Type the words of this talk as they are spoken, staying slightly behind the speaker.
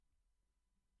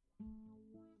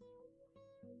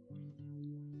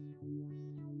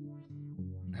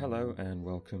Hello and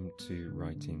welcome to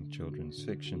Writing Children's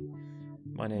Fiction.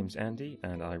 My name's Andy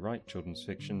and I write children's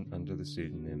fiction under the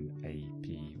pseudonym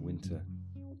A.P. Winter.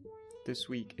 This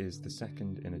week is the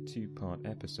second in a two-part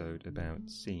episode about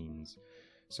scenes,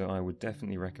 so I would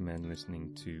definitely recommend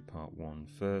listening to part one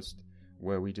first,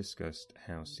 where we discussed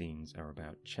how scenes are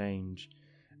about change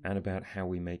and about how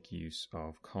we make use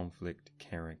of conflict,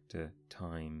 character,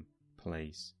 time,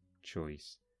 place,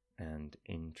 choice, and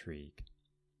intrigue.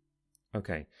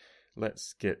 Okay,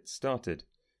 let's get started.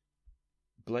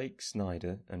 Blake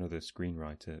Snyder, another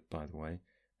screenwriter, by the way,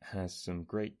 has some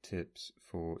great tips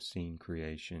for scene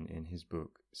creation in his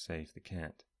book, Save the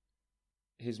Cat.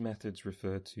 His methods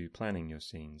refer to planning your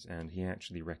scenes, and he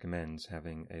actually recommends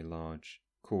having a large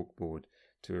corkboard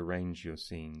to arrange your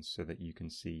scenes so that you can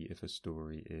see if a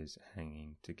story is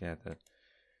hanging together.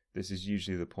 This is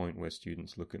usually the point where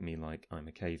students look at me like I'm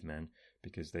a caveman,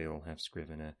 because they all have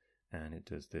Scrivener, and it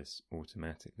does this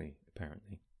automatically,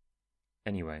 apparently.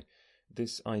 Anyway,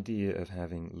 this idea of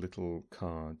having little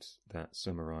cards that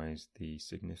summarize the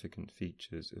significant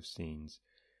features of scenes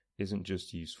isn't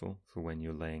just useful for when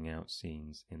you're laying out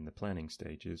scenes in the planning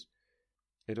stages.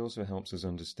 It also helps us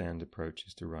understand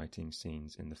approaches to writing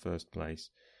scenes in the first place,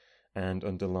 and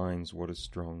underlines what a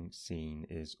strong scene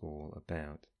is all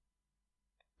about.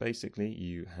 Basically,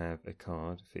 you have a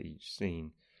card for each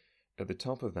scene. At the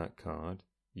top of that card,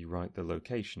 you write the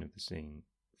location of the scene.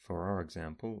 For our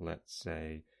example, let's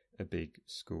say a big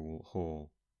school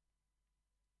hall.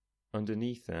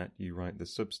 Underneath that, you write the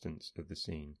substance of the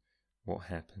scene. What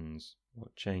happens,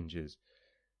 what changes.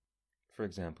 For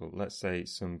example, let's say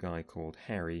some guy called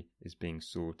Harry is being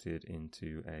sorted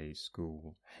into a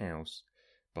school house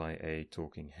by a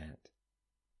talking hat.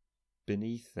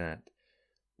 Beneath that,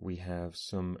 we have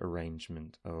some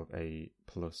arrangement of a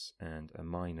plus and a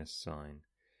minus sign.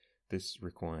 This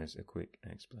requires a quick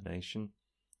explanation.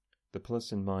 The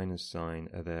plus and minus sign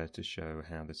are there to show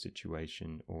how the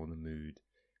situation or the mood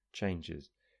changes.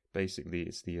 Basically,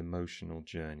 it's the emotional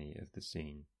journey of the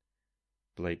scene.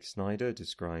 Blake Snyder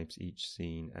describes each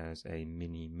scene as a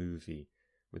mini-movie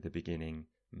with a beginning,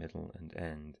 middle, and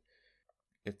end.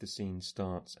 If the scene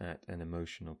starts at an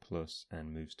emotional plus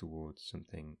and moves towards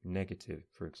something negative,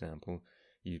 for example,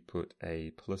 you'd put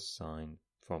a plus sign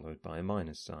followed by a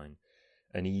minus sign.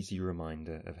 An easy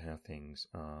reminder of how things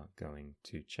are going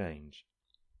to change.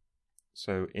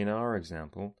 So in our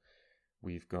example,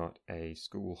 we've got a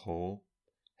school hall.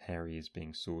 Harry is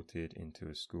being sorted into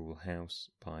a school house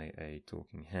by a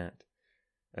talking hat,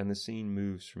 and the scene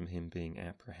moves from him being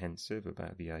apprehensive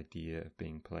about the idea of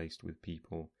being placed with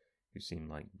people who seem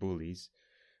like bullies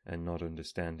and not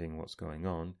understanding what's going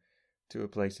on, to a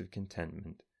place of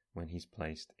contentment when he's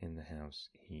placed in the house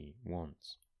he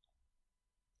wants.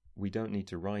 We don't need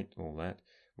to write all that,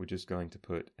 we're just going to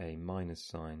put a minus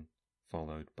sign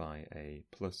followed by a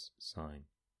plus sign.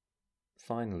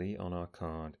 Finally, on our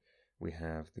card, we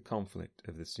have the conflict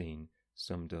of the scene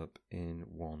summed up in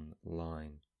one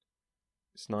line.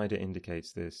 Snyder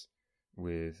indicates this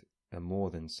with a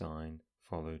more than sign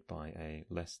followed by a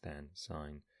less than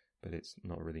sign, but it's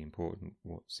not really important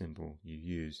what symbol you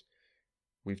use.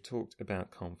 We've talked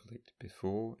about conflict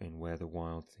before in Where the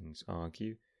Wild Things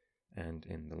Argue, and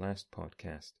in the last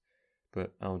podcast,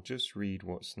 but I'll just read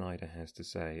what Snyder has to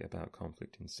say about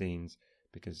conflict in scenes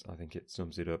because I think it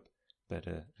sums it up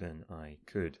better than I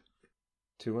could.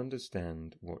 To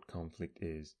understand what conflict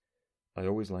is, I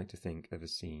always like to think of a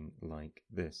scene like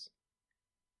this.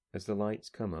 As the lights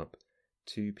come up,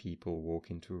 two people walk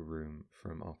into a room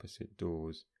from opposite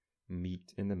doors,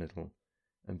 meet in the middle,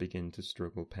 and begin to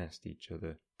struggle past each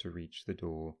other to reach the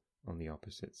door on the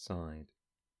opposite side.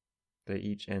 They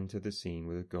each enter the scene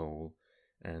with a goal,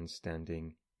 and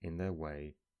standing in their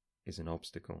way is an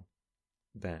obstacle.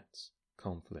 That's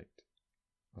conflict.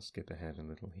 I'll skip ahead a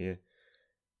little here.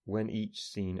 When each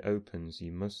scene opens,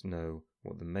 you must know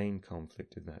what the main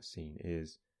conflict of that scene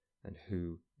is, and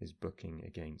who is bucking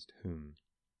against whom.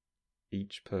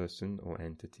 Each person or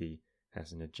entity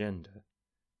has an agenda.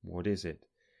 What is it?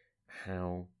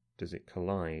 How does it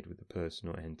collide with the person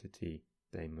or entity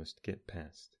they must get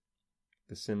past?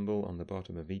 The symbol on the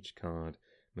bottom of each card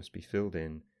must be filled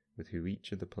in with who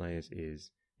each of the players is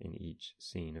in each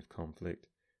scene of conflict,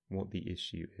 what the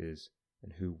issue is,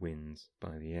 and who wins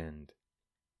by the end.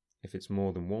 If it's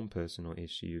more than one person or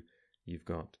issue, you've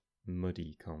got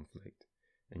muddy conflict,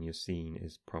 and your scene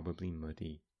is probably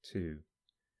muddy too.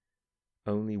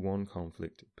 Only one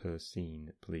conflict per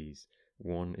scene, please.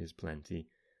 One is plenty,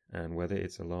 and whether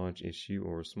it's a large issue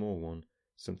or a small one,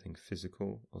 something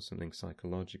physical or something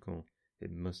psychological,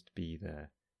 it must be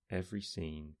there, every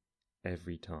scene,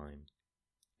 every time.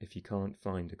 If you can't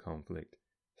find a conflict,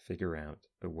 figure out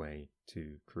a way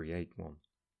to create one.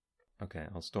 Okay,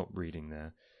 I'll stop reading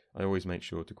there. I always make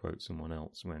sure to quote someone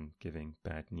else when giving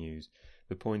bad news.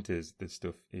 The point is, this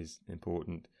stuff is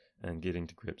important, and getting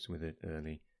to grips with it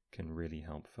early can really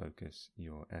help focus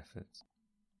your efforts.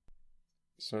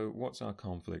 So what's our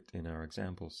conflict in our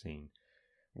example scene?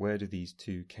 Where do these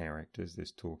two characters,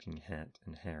 this talking hat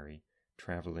and Harry,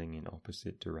 travelling in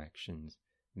opposite directions,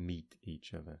 meet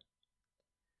each other?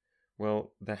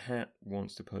 Well, the hat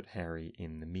wants to put Harry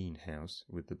in the mean house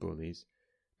with the bullies,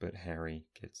 but Harry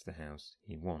gets the house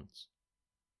he wants.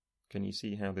 Can you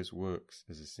see how this works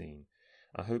as a scene?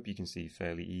 I hope you can see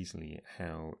fairly easily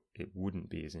how it wouldn't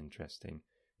be as interesting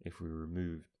if we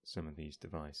removed some of these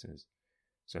devices.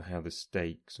 So how the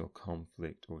stakes or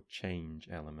conflict or change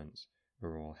elements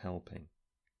are all helping.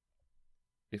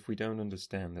 If we don't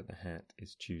understand that the hat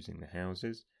is choosing the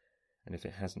houses, and if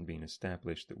it hasn't been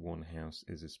established that one house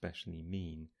is especially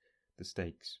mean, the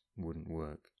stakes wouldn't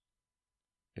work.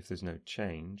 If there's no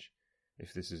change,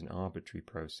 if this is an arbitrary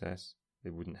process,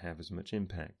 it wouldn't have as much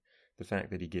impact. The fact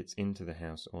that he gets into the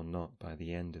house or not by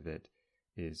the end of it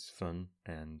is fun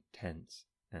and tense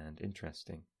and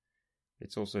interesting.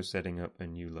 It's also setting up a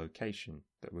new location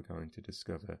that we're going to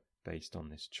discover based on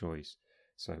this choice,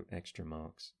 so extra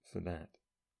marks for that.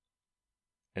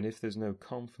 And if there's no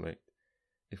conflict,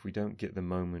 if we don't get the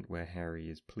moment where Harry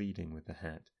is pleading with the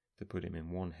hat to put him in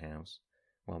one house,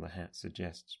 while the hat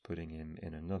suggests putting him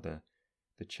in another,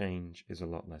 the change is a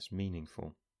lot less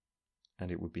meaningful,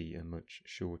 and it would be a much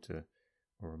shorter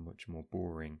or a much more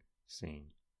boring scene.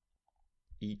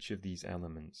 Each of these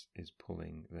elements is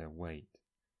pulling their weight,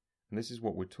 and this is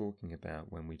what we're talking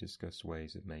about when we discuss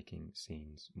ways of making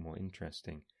scenes more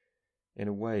interesting. In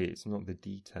a way, it's not the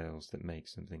details that make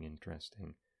something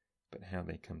interesting, but how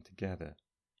they come together.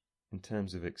 In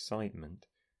terms of excitement,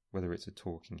 whether it's a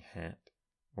talking hat,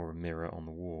 or a mirror on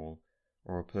the wall,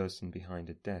 or a person behind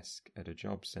a desk at a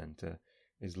job centre,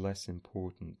 is less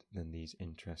important than these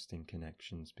interesting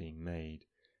connections being made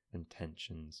and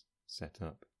tensions set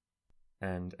up.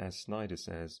 And as Snyder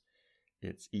says,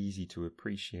 it's easy to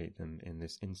appreciate them in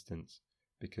this instance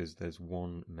because there's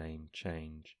one main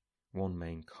change, one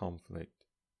main conflict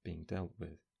being dealt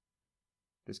with.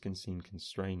 This can seem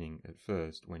constraining at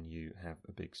first when you have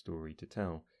a big story to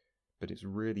tell, but it's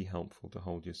really helpful to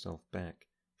hold yourself back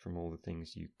from all the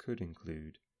things you could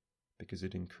include, because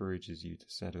it encourages you to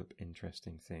set up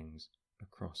interesting things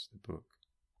across the book.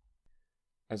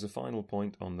 As a final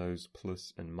point on those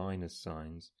plus and minus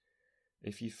signs,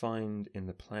 if you find in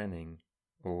the planning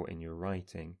or in your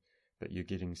writing that you're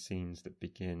getting scenes that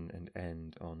begin and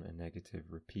end on a negative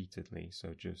repeatedly,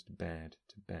 so just bad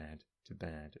to bad to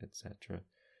bad, etc.,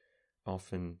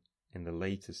 often in the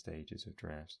later stages of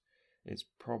drafts, it's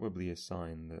probably a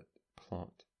sign that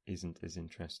plot isn't as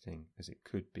interesting as it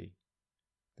could be.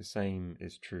 The same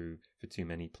is true for too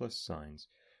many plus signs.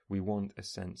 We want a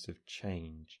sense of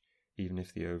change, even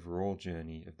if the overall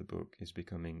journey of the book is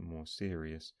becoming more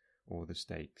serious or the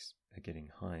stakes are getting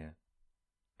higher.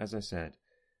 As I said,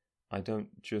 I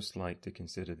don't just like to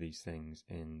consider these things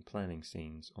in planning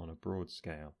scenes on a broad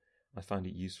scale. I find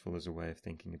it useful as a way of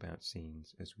thinking about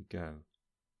scenes as we go.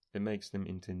 It makes them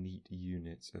into neat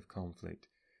units of conflict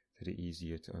that are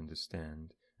easier to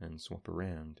understand and swap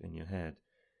around in your head.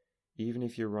 Even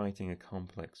if you're writing a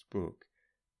complex book,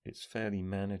 it's fairly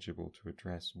manageable to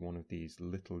address one of these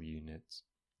little units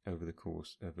over the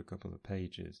course of a couple of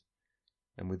pages.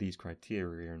 And with these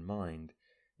criteria in mind,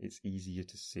 it's easier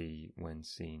to see when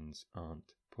scenes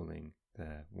aren't pulling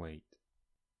their weight.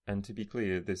 And to be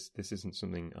clear, this isn't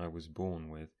something I was born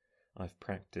with. I've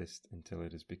practiced until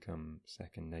it has become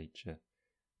second nature,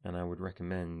 and I would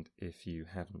recommend, if you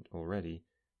haven't already,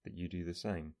 that you do the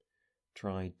same.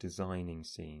 Try designing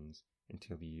scenes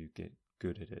until you get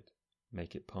good at it.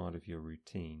 Make it part of your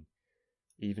routine.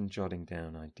 Even jotting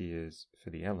down ideas for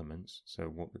the elements, so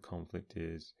what the conflict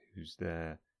is, who's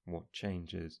there, what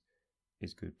changes,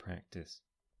 is good practice.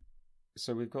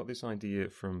 So we've got this idea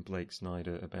from Blake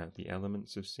Snyder about the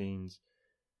elements of scenes,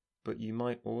 but you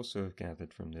might also have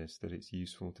gathered from this that it's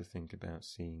useful to think about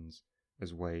scenes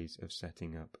as ways of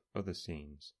setting up other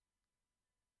scenes.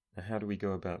 Now, how do we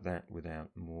go about that without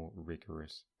more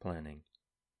rigorous planning?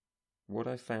 What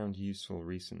I found useful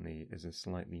recently is a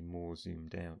slightly more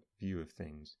zoomed out view of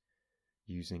things,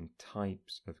 using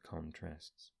types of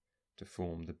contrasts to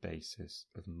form the basis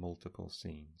of multiple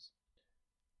scenes.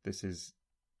 This is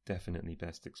definitely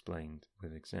best explained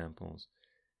with examples.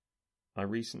 I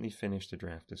recently finished a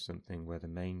draft of something where the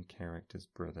main character's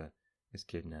brother is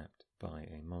kidnapped by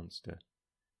a monster.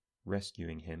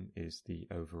 Rescuing him is the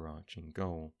overarching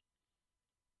goal.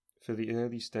 For the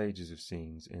early stages of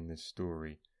scenes in this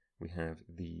story, we have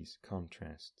these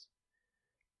contrasts.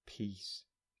 Peace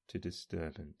to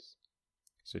disturbance.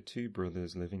 So two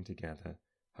brothers living together,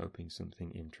 hoping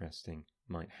something interesting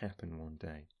might happen one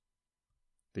day.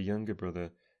 The younger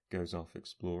brother goes off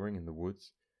exploring in the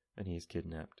woods, and he is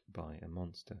kidnapped by a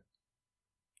monster.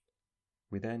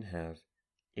 We then have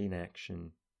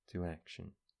inaction to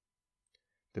action.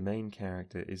 The main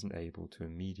character isn't able to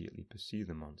immediately pursue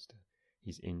the monster.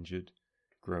 He's injured,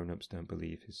 grown-ups don't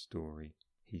believe his story,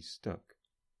 he's stuck.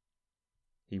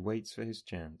 He waits for his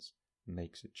chance,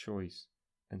 makes a choice,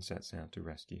 and sets out to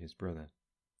rescue his brother.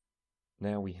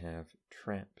 Now we have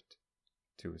trapped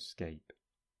to escape.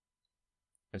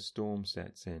 A storm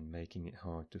sets in, making it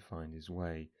hard to find his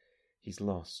way. He's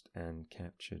lost and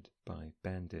captured by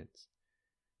bandits.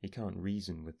 He can't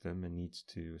reason with them and needs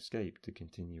to escape to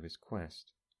continue his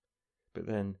quest. But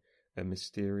then a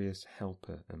mysterious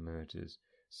helper emerges,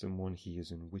 someone he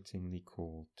is unwittingly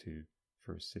called to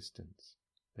for assistance.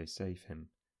 They save him,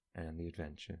 and the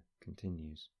adventure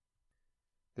continues.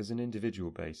 There's an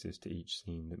individual basis to each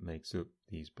scene that makes up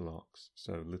these blocks,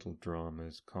 so little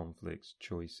dramas, conflicts,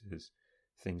 choices,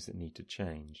 things that need to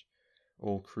change,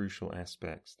 all crucial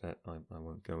aspects that I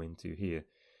won't go into here,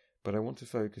 but I want to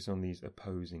focus on these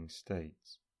opposing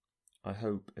states. I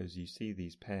hope as you see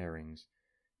these pairings,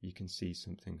 you can see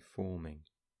something forming.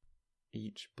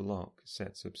 Each block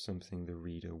sets up something the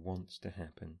reader wants to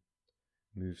happen,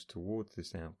 moves towards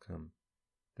this outcome,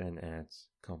 then adds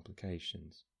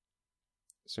complications.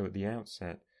 So at the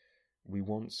outset, we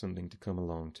want something to come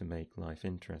along to make life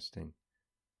interesting,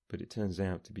 but it turns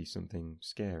out to be something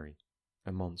scary,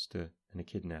 a monster and a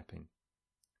kidnapping.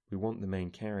 We want the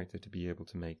main character to be able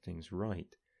to make things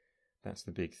right. That's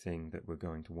the big thing that we're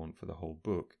going to want for the whole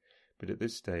book, but at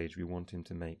this stage we want him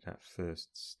to make that first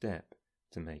step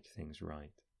to make things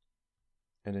right.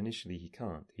 And initially he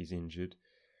can't, he's injured,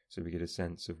 so we get a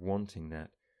sense of wanting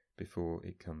that before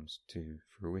it comes to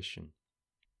fruition.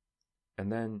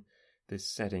 And then this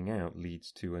setting out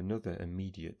leads to another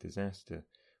immediate disaster.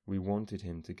 We wanted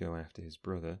him to go after his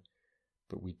brother,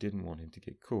 but we didn't want him to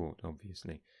get caught,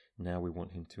 obviously. Now we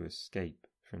want him to escape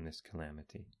from this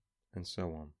calamity, and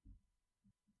so on.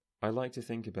 I like to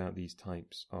think about these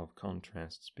types of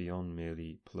contrasts beyond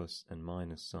merely plus and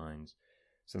minus signs,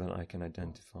 so that I can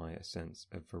identify a sense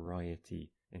of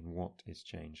variety in what is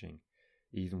changing,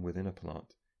 even within a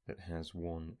plot that has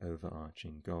one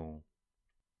overarching goal,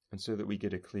 and so that we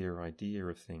get a clear idea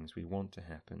of things we want to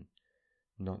happen,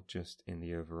 not just in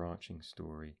the overarching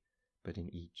story, but in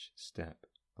each step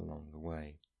along the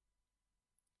way.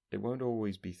 It won't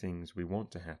always be things we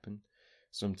want to happen.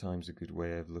 Sometimes a good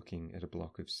way of looking at a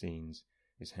block of scenes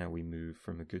is how we move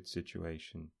from a good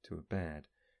situation to a bad,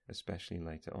 especially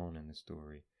later on in the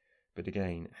story. But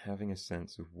again, having a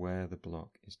sense of where the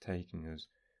block is taking us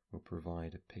will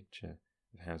provide a picture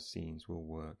of how scenes will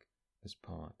work as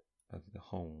part of the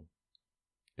whole.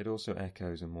 It also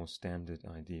echoes a more standard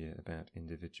idea about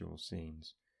individual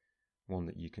scenes, one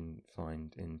that you can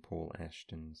find in Paul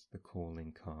Ashton's The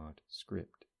Calling Card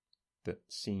script, that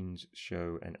scenes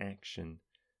show an action,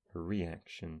 a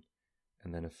reaction,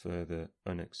 and then a further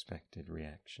unexpected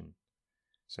reaction.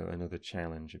 So another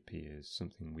challenge appears,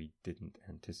 something we didn't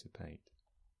anticipate.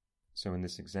 So in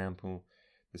this example,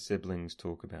 the siblings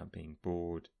talk about being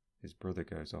bored, his brother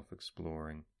goes off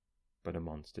exploring, but a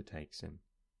monster takes him.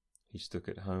 He's stuck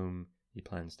at home, he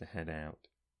plans to head out,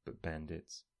 but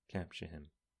bandits capture him.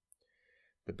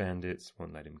 The bandits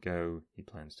won't let him go, he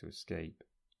plans to escape,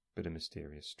 but a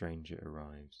mysterious stranger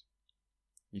arrives.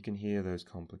 You can hear those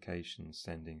complications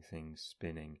sending things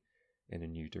spinning in a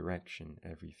new direction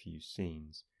every few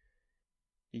scenes.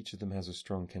 Each of them has a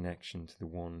strong connection to the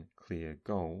one clear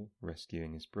goal,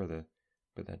 rescuing his brother,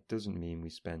 but that doesn't mean we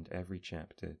spend every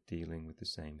chapter dealing with the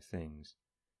same things.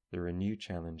 There are new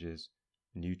challenges,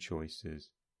 new choices,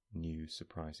 new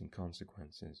surprising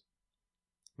consequences.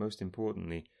 Most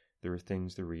importantly, there are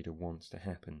things the reader wants to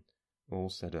happen, all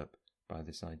set up by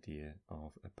this idea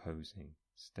of opposing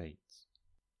states.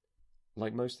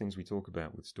 Like most things we talk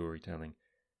about with storytelling,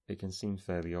 it can seem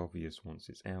fairly obvious once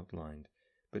it's outlined,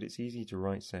 but it's easy to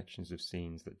write sections of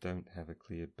scenes that don't have a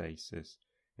clear basis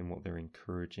in what they're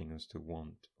encouraging us to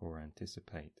want or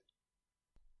anticipate.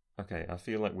 Okay, I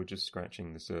feel like we're just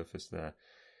scratching the surface there.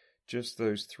 Just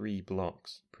those 3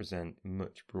 blocks present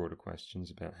much broader questions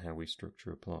about how we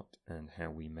structure a plot and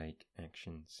how we make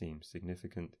action seem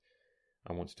significant.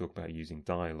 I want to talk about using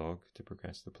dialogue to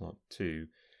progress the plot too,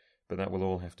 but that will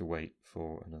all have to wait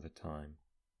for another time.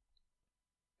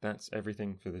 That's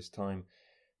everything for this time.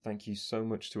 Thank you so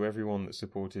much to everyone that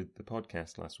supported the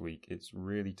podcast last week. It's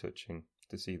really touching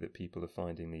to see that people are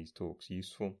finding these talks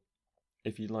useful.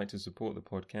 If you'd like to support the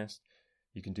podcast,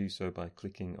 you can do so by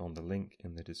clicking on the link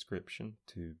in the description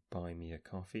to buy me a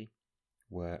coffee,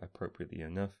 where appropriately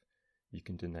enough, you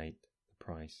can donate the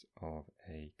price of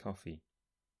a coffee.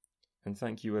 And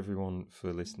thank you everyone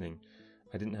for listening.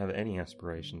 I didn't have any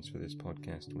aspirations for this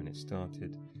podcast when it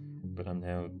started, but I'm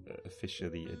now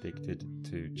officially addicted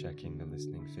to checking the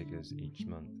listening figures each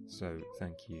month, so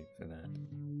thank you for that.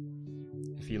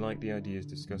 If you like the ideas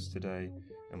discussed today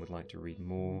and would like to read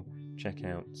more, check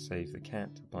out Save the Cat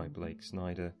by Blake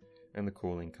Snyder and The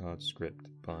Calling Card Script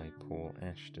by Paul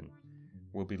Ashton.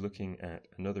 We'll be looking at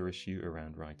another issue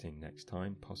around writing next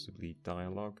time, possibly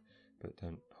dialogue, but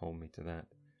don't hold me to that.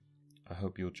 I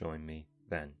hope you'll join me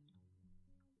then.